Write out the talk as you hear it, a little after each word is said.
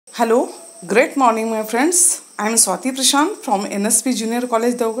Hello, great morning my friends. I am Swati Prashant from NSP Junior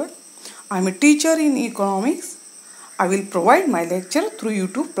College Devgad. I am a teacher in Economics. I will provide my lecture through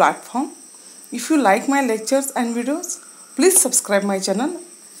YouTube platform. If you like my lectures and videos, please subscribe my channel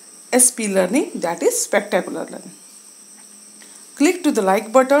SP Learning, that is Spectacular Learning. Click to the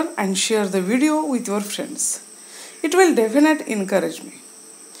like button and share the video with your friends. It will definitely encourage me.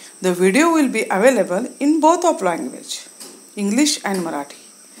 The video will be available in both of language, English and Marathi.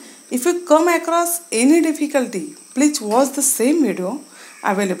 If you come across any difficulty, please watch the same video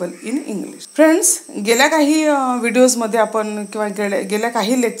available in English. Friends, गेल्या काही व्हिडिओजमध्ये आपण किंवा गेल्या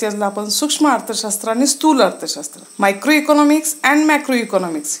काही लेक्चर्सला आपण सूक्ष्म अर्थशास्त्र आणि स्थूल अर्थशास्त्र, micro economics and macro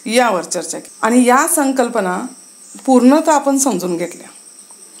economics यावर चर्चा केली आणि या संकल्पना पूर्णतः आपण समजून घेतल्या.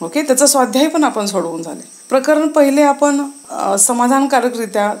 ओके, त्याचा स्वाध्याय पण आपण सोडवून झाले. प्रकरण पहिले आपण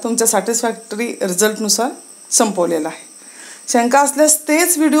समाधानकारकरित्या तुमच्या सॅटिस्फॅक्टरी रिझल्टनुसार संपवलेला आहे. शंका असल्यास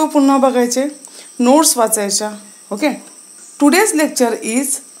तेच व्हिडिओ पुन्हा बघायचे, नोट्स वाचायच्या. Okay, today's lecture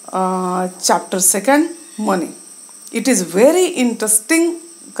is chapter 2 money. It is very interesting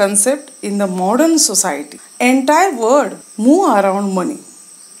concept in the modern society. Entire world move around money.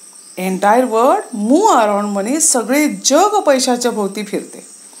 Entire world move around मनी. सगळे जग पैशाच्या भोवती फिरते.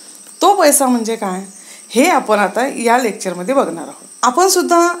 तो पैसा म्हणजे काय हे आपण आता या लेक्चरमध्ये बघणार आहोत. आपण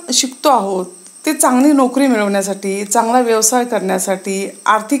सुद्धा शिकतो आहोत ते चांगली नोकरी मिळवण्यासाठी, चांगला व्यवसाय करण्यासाठी,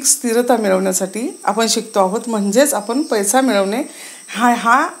 आर्थिक स्थिरता मिळवण्यासाठी आपण शिकतो आहोत. म्हणजेच आपण पैसा मिळवणे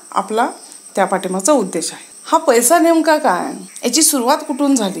हा आपला त्या पाठीमागचा उद्देश आहे. हा पैसा नेमका काय, याची सुरुवात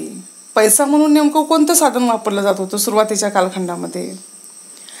कुठून झाली, पैसा म्हणून नेमकं कोणतं साधन वापरलं जात होतं सुरुवातीच्या कालखंडामध्ये,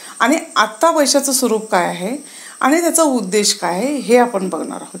 आणि आत्ता पैशाचं स्वरूप काय आहे आणि त्याचा उद्देश काय आहे हे आपण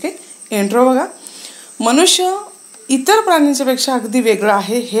बघणार आहोत. ओके, इंट्रो बघा. मनुष्य इतर प्राण्यांच्या पेक्षा अगदी वेगळा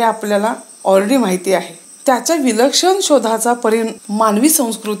आहे हे आपल्याला ऑलरेडी माहिती आहे. त्याच्या विलक्षण शोधाचा परिणाम मानवी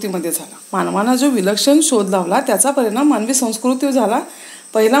संस्कृतीमध्ये झाला. मानवानं जो विलक्षण शोध लावला त्याचा परिणाम मानवी संस्कृतीवर झाला.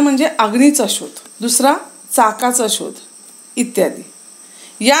 पहिला म्हणजे अग्नीचा शोध, दुसरा चाकाचा शोध इत्यादी.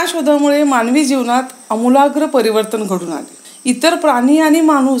 या शोधामुळे मानवी जीवनात आमूलाग्र परिवर्तन घडून आले. इतर प्राणी आणि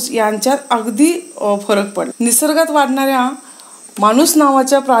माणूस यांच्यात अगदी फरक पडला. निसर्गात वाढणाऱ्या माणूस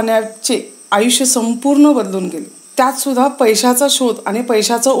नावाच्या प्राण्याचे आयुष्य संपूर्ण बदलून गेले. त्यात सुद्धा पैशाचा शोध आणि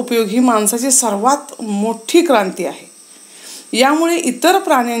पैशाचा उपयोग ही माणसाची सर्वात मोठी क्रांती आहे. यामुळे इतर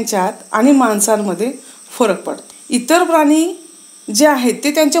प्राण्यांच्यात आणि माणसांमध्ये फरक पडतो. इतर प्राणी जे आहेत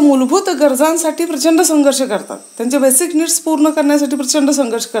ते त्यांच्या मूलभूत गरजांसाठी प्रचंड संघर्ष करतात. त्यांचे बेसिक नीड्स पूर्ण करण्यासाठी प्रचंड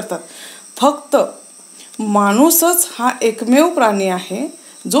संघर्ष करतात. फक्त माणूसच हा एकमेव प्राणी आहे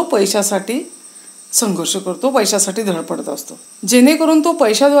जो पैशासाठी संघर्ष करतो, पैशासाठी धडपडत असतो, जेणेकरून तो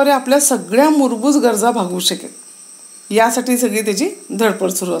पैशाद्वारे आपल्या सगळ्या मूलभूत गरजा भागवू शकेल. यासाठी सगळी त्याची धडपड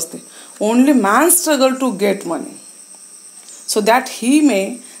सुरू असते. Only man struggle to get money so that he may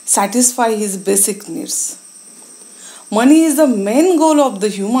satisfy his basic needs. Money is the main goal of the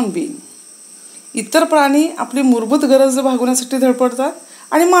human being. इतर प्राणी आपली मूलभूत गरज भागवण्यासाठी धडपडतात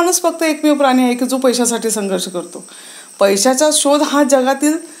आणि माणूस फक्त एकमेव प्राणी आहे की जो पैशासाठी संघर्ष करतो. पैशाचा शोध हा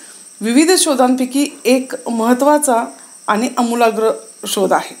जगातील विविध शोधांपैकी एक महत्त्वाचा आणि आमूलाग्र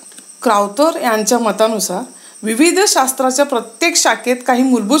शोध आहे. क्राउथर यांच्या मतानुसार विविध शास्त्राच्या प्रत्येक शाखेत काही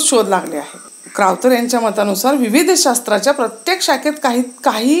मूलभूत शोध लागले आहेत. क्राउथर यांच्या मतानुसार विविध शास्त्राच्या प्रत्येक शाखेत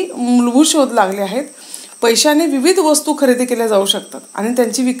काही मूलभूत शोध लागले आहेत. पैशाने विविध वस्तू खरेदी केल्या जाऊ शकतात आणि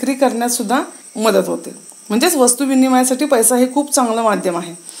त्यांची विक्री करण्यात सुद्धा मदत होते. म्हणजेच वस्तू विनिमयासाठी पैसा हे खूप चांगलं माध्यम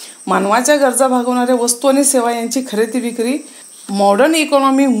आहे. मानवाच्या गरजा भागवणाऱ्या वस्तू आणि सेवा यांची खरेदी विक्री. मॉडर्न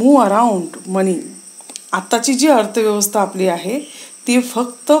इकॉनॉमी मूव्ह अराउंड मनी. आत्ताची जी अर्थव्यवस्था आपली आहे ती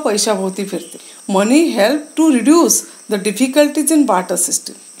फक्त पैशाभोवती फिरते. मनी help to reduce the difficulties in barter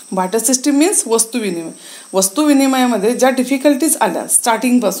system. Barter system means वस्तू विनिमय. वस्तू विनिमयामध्ये ज्या डिफिकल्टीज आल्या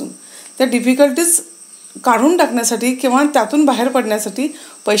स्टार्टिंगपासून, त्या डिफिकल्टीज काढून टाकण्यासाठी किंवा त्यातून बाहेर पडण्यासाठी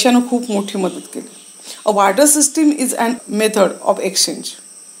पैशानं खूप मोठी मदत केली. अ barter system is an method of exchange.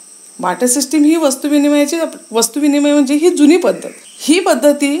 Barter system ही वस्तू विनिमय म्हणजे ही जुनी पद्धत. ही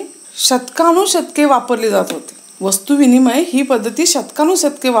पद्धती शतकानुशतके वापरली जात होती. वस्तू विनिमय ही पद्धती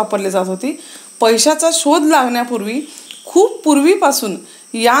शतकानुशतके वापरली जात होती. पैशाचा शोध लागण्यापूर्वी खूप पूर्वीपासून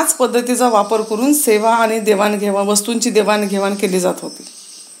याच पद्धतीचा वापर करून सेवा आणि देवाणघेवाण, वस्तूंची देवाणघेवाण केली जात होती.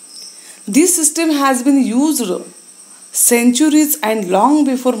 दिस system has bin used centuries and long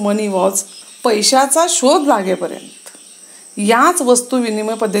before money was. पैशाचा शोध लागेपर्यंत याच वस्तू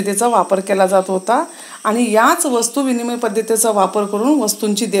विनिमय पद्धतीचा वापर केला जात होता आणि याच वस्तू विनिमय पद्धतीचा वापर करून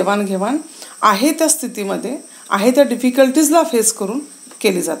वस्तूंची देवाणघेवाण आहे त्या स्थितीमध्ये, आहे त्या डिफिकल्टीजला फेस करून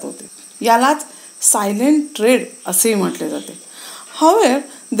केली जात होती. यालाच सायलेंट ट्रेड असेही म्हटले जाते. However,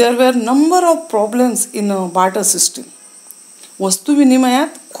 there were number of problems in a barter system. वस्तू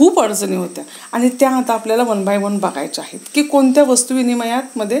विनिमयात खूप अडचणी होत्या आणि त्या आता आपल्याला 1 बाय 1 बघायच्या आहेत की कोणत्या वस्तू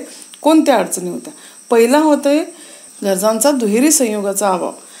विनिमयात मध्ये कोणत्या अडचणी होत्या. पहिला होतोय गरजांचा दुहेरी संयोगाचा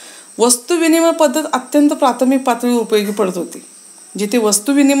अभाव. वस्तू विनिमय पद्धत अत्यंत प्राथमिक पातळीवर उपयोगी पडत होती, जिथे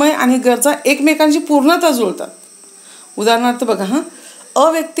वस्तू विनिमय आणि गरजा एकमेकांशी पूर्णतः जुळतात. उदाहरणार्थ बघा, अ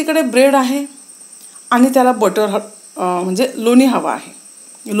व्यक्तीकडे ब्रेड आहे आणि त्याला बटर म्हणजे लोणी हवा आहे,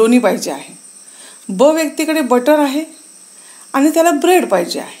 लोणी पाहिजे आहे. ब व्यक्तीकडे बटर आहे आणि त्याला ब्रेड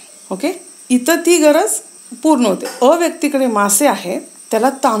पाहिजे आहे. ओके, इथं ती गरज पूर्ण होते. अ व्यक्तीकडे मासे आहेत, त्याला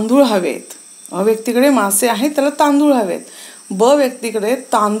तांदूळ हवेत. अ व्यक्तीकडे मासे आहेत, त्याला तांदूळ हवेत. ब व्यक्तीकडे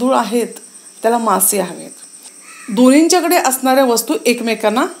तांदूळ आहेत, त्याला मासे हवेत. दोन्हींच्याकडे असणाऱ्या वस्तू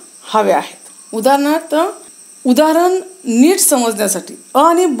एकमेकांना हव्या आहेत. उदाहरण नीट समजण्यासाठी अ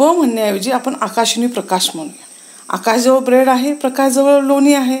आणि ब म्हणण्याऐवजी आपण आकाश आणि प्रकाश म्हणूया. आकाशजवळ ब्रेड आहे, प्रकाशजवळ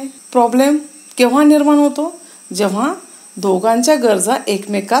लोणी आहे. प्रॉब्लेम केव्हा निर्माण होतो? जेव्हा दोघांच्या गरजा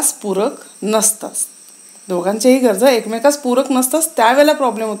एकमेकास पूरक नसतात. दोघांच्याही गरजा एकमेकास पूरक नसतात त्यावेळेला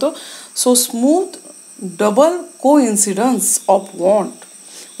प्रॉब्लेम होतो. सो स्मूथ डबल को इन्सिडन्स ऑफ वॉन्ट.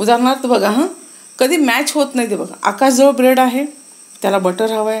 उदाहरणार्थ बघा, कधी मॅच होत नाही ते बघा. आकाशजवळ ब्रेड आहे, त्याला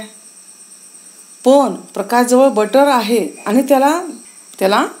बटर हवं आहे. पण प्रकाशजवळ बटर आहे आणि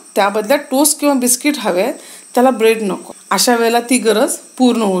त्याला त्या बदल्यात टोस्ट किंवा बिस्किट हवे, त्याला ब्रेड नको. अशा वेळेला ती गरज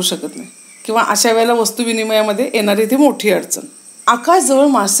पूर्ण होऊ शकत नाही किंवा अशा वेळेला वस्तू विनिमयामध्ये येणारी ती मोठी अडचण. आकाशजवळ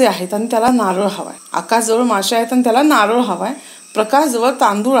मासे आहेत आणि त्याला नारळ हवाय. आकाशजवळ मासे आहेत आणि त्याला नारळ हवाय. प्रकाशजवळ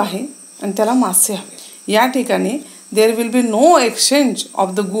तांदूळ आहे आणि त्याला मासे हवे. या ठिकाणी there will be no exchange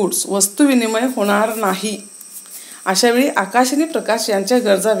of the goods. वस्तू विनिमय होणार नाही. अशावेळी आकाश आणि प्रकाश यांच्या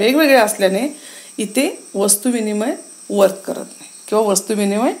गरजा वेगवेगळ्या असल्याने इथे वस्तू विनिमय वर्क करत नाही किंवा वस्तू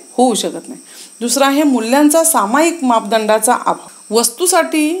विनिमय होऊ शकत नाही. दुसरा आहे मूल्यांचा सामायिक मापदंडाचा अभाव.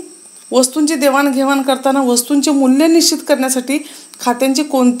 वस्तूंची देवाणघेवाण करताना वस्तूंचे मूल्य निश्चित करण्यासाठी खात्यांचे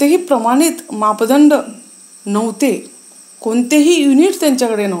कोणतेही प्रमाणित मापदंड नव्हते. कोणतेही युनिट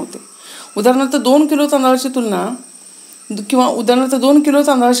त्यांच्याकडे नव्हते. उदाहरणार्थ 2 किलो तांदळाची तुलना किंवा उदाहरणार्थ 2 किलो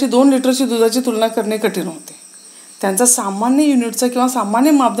तांदळाशी 2 लिटरची दुधाची तुलना करणे कठीण होते. त्यांचा सामान्य युनिटचा किंवा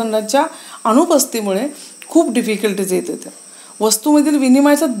सामान्य मापदंडाच्या अनुपस्थितीमुळे खूप डिफिकल्टीज येत होत्या. वस्तूमधील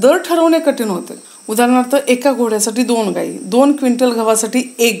विनिमयाचा दर ठरवणे कठीण होते. उदाहरणार्थ एका घोड्यासाठी 2 गाई, 2 क्विंटल गव्हासाठी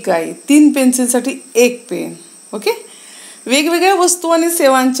 1 गाई, 3 पेन्सिलसाठी 1 पेन. ओके, वेगवेगळ्या वस्तू आणि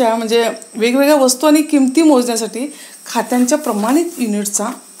सेवांच्या म्हणजे वेगवेगळ्या वस्तू आणि किमती मोजण्यासाठी खात्यांच्या प्रमाणित युनिटचा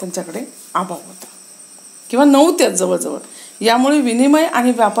त्यांच्याकडे अभाव होता किंवा नव्हत्याच जवळजवळ. यामुळे विनिमय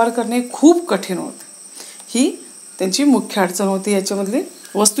आणि व्यापार करणे खूप कठीण होते. ही त्यांची मुख्य अडचण होती याच्यामधली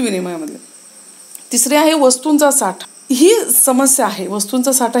वस्तू विनिमयामधली. तिसरे आहे वस्तूंचा साठा. ही समस्या आहे.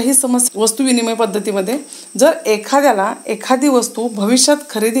 वस्तूंचा साठा ही समस्या वस्तू विनिमय पद्धतीमध्ये जर एखाद्याला एखादी वस्तू भविष्यात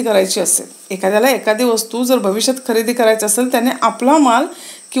खरेदी करायची असेल, एखादी वस्तू जर भविष्यात खरेदी करायची असेल, त्याने आपला माल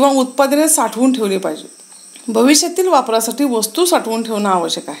किंवा उत्पादने साठवून ठेवली पाहिजे. भविष्यातील वापरासाठी वस्तू साठवून ठेवणं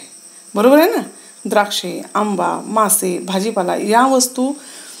आवश्यक आहे. बरोबर आहे ना? द्राक्षे, आंबा, मासे, भाजीपाला या वस्तू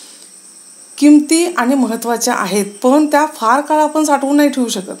किमती आणि महत्त्वाच्या आहेत, पण त्या फार काळ आपण साठवून नाही ठेवू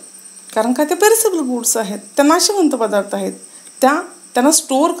शकत. कारण का ते पेरिसेबल गुड्स आहेत, त्या नाशवंत पदार्थ आहेत. त्यांना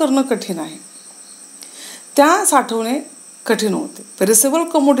स्टोअर करणं कठीण आहे, त्या साठवणे कठीण होते. Perishable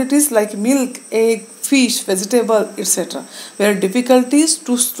commodities like milk, egg, fish, vegetable et cetera wear difficulties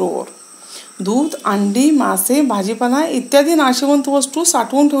to store. दूध, अंडी, मासे, भाजीपाला इत्यादी नाशवंत वस्तू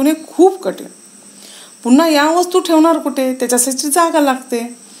साठवून ठेवणे खूप कठीण. पुन्हा या वस्तू ठेवणार कुठे? त्याच्यासाठी जागा लागते.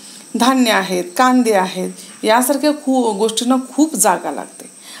 धान्य आहेत, कांदे आहेत, यासारख्या गोष्टींना खूप जागा लागते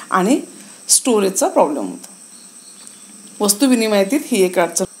आणि स्टोरेजचा प्रॉब्लेम होतो. वस्तू विनिमयातील ही एक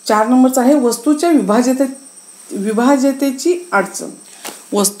अडचण. 4 नंबरचा आहे वस्तूच्या विभाज्यतेची अडचण.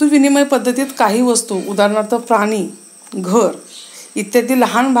 वस्तू विनिमय पद्धतीत काही वस्तू उदाहरणार्थ प्राणी, घर इत्यादी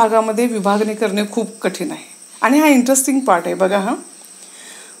लहान भागामध्ये विभागणी करणे खूप कठीण आहे. आणि हा इंटरेस्टिंग पार्ट आहे बघा.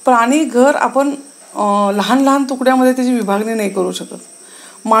 प्राणी, घर आपण लहान लहान तुकड्यामध्ये त्याची विभागणी नाही करू शकत.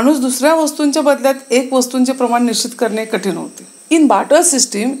 माणूस दुसऱ्या वस्तूंच्या बदल्यात एक वस्तूंचे प्रमाण निश्चित करणे कठीण होते. In barter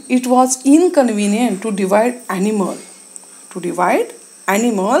system, it was inconvenient to divide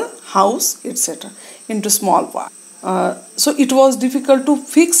animal, house, etc. into small parts. So it was difficult to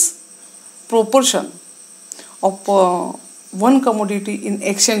fix proportion of one commodity in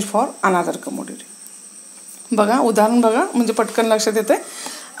exchange for another commodity. बघा, उदाहरण बघा म्हणजे पटकन लक्षात येते.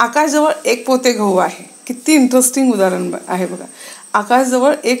 आकाशजवळ 1 पोते गहू आहे. किती इंटरेस्टिंग उदाहरण आहे बघा.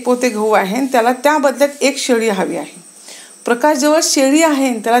 आकाशजवळ 1 पोते गहू आहे आणि त्याला त्या बदल्यात 1 शेळी हवी आहे. प्रकाशजवळ शेळी आहे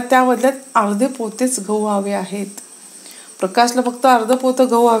आणि त्याला त्या बदल्यात अर्धे पोतेच गहू हवे आहेत. प्रकाशला फक्त अर्ध पोतं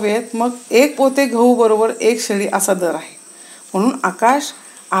गहू हवे आहेत, मग 1 पोते गहू बरोबर 1 शेळी असा दर आहे. म्हणून आकाश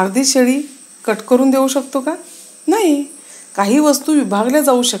अर्धी शेळी कट करून देऊ शकतो का? नाही. काही वस्तू विभागल्या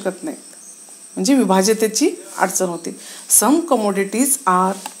जाऊ शकत नाहीत, म्हणजे विभाज्यतेची अडचण होते. सम कमोडिटीज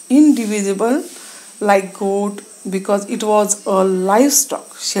आर इनडिव्हिजिबल लाईक गोट because it was a life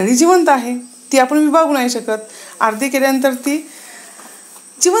stock. शेळी जिवंत आहे, ती आपण विभागू नाही शकत. अर्धी केल्यानंतर ती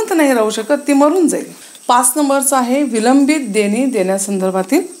जिवंत नाही राहू शकत, ती मरून जाईल. 5 नंबरचा आहे विलंबित देणे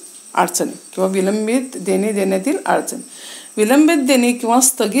देण्यासंदर्भातील अडचणी किंवा विलंबित देणे देण्यातील अडचणी. विलंबित देणे किंवा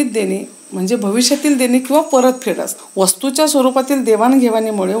स्थगित देणे म्हणजे भविष्यातील देणे किंवा परतफेड असते. वस्तूच्या स्वरूपातील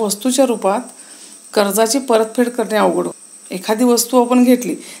देवाणघेवाणीमुळे वस्तूच्या रूपात कर्जाची परतफेड करणे अवघड होते. एखादी वस्तू आपण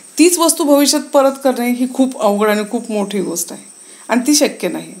घेतली, तीच वस्तू भविष्यात परत करणे ही खूप अवघड आणि खूप मोठी गोष्ट आहे आणि ती शक्य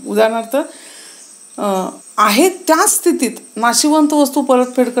नाही. उदाहरणार्थ आहे त्याच स्थितीत नाशिवंत वस्तू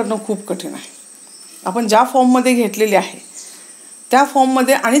परतफेड करणं खूप कठीण आहे. आपण ज्या फॉर्ममध्ये घेतलेली आहे त्या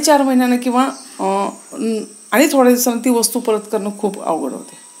फॉर्ममध्ये आणि 4 महिन्यानं किंवा आणि थोड्या दिवसांनी ती वस्तू परत करणं खूप अवघड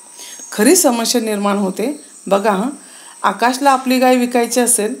होते. खरी समस्या निर्माण होते बघा. आकाशला आपली गाय विकायची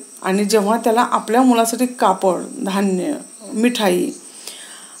असेल आणि जेव्हा त्याला आपल्या मुलासाठी कापड, धान्य, मिठाई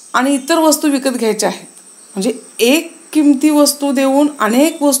आणि इतर वस्तू विकत घ्यायच्या आहेत, म्हणजे एक किमती वस्तू देऊन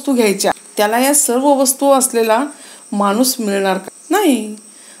अनेक वस्तू घ्यायच्या, त्याला या सर्व वस्तू असलेला माणूस मिळणार का? नाही.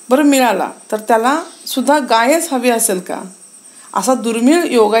 बरं मिळाला तर त्याला सुद्धा गायच हवी असेल का? असा दुर्मिळ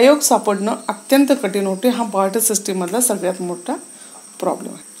योगायोग सापडणं अत्यंत कठीण होते. हा बार्टर सिस्टीममधला सगळ्यात मोठा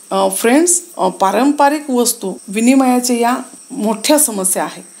प्रॉब्लेम आहे. फ्रेंड्स, पारंपरिक वस्तू विनिमयाच्या या मोठ्या समस्या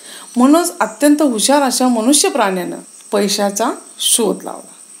आहेत. म्हणूनच अत्यंत हुशार अशा मनुष्य प्राण्यानं पैशाचा शोध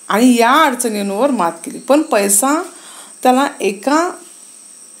लावला आणि या अडचणींवर मात केली. पण पैसा त्याला एका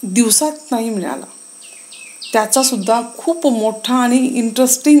दिवसात नाही मिळाला. त्याचा सुद्धा खूप मोठा आणि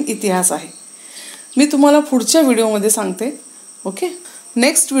इंटरेस्टिंग इतिहास आहे. मी तुम्हाला पुढच्या व्हिडिओमध्ये सांगते. ओके.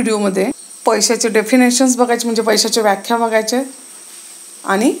 नेक्स्ट व्हिडिओमध्ये पैशाचे डेफिनेशन्स बघायचे, म्हणजे पैशाच्या व्याख्या बघायच्या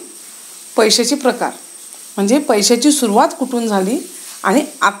आणि पैशाचे प्रकार, म्हणजे पैशाची सुरुवात कुठून झाली आणि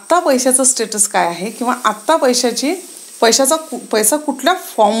आत्ता पैशाचं स्टेटस काय आहे किंवा आत्ता पैसा कुठल्या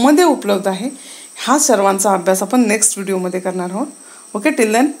फॉर्ममध्ये उपलब्ध आहे, हा सर्वांचा अभ्यास आपण नेक्स्ट व्हिडिओमध्ये करणार आहोत. Okay.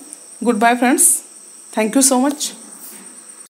 Till then, good bye friends. Thank you so much.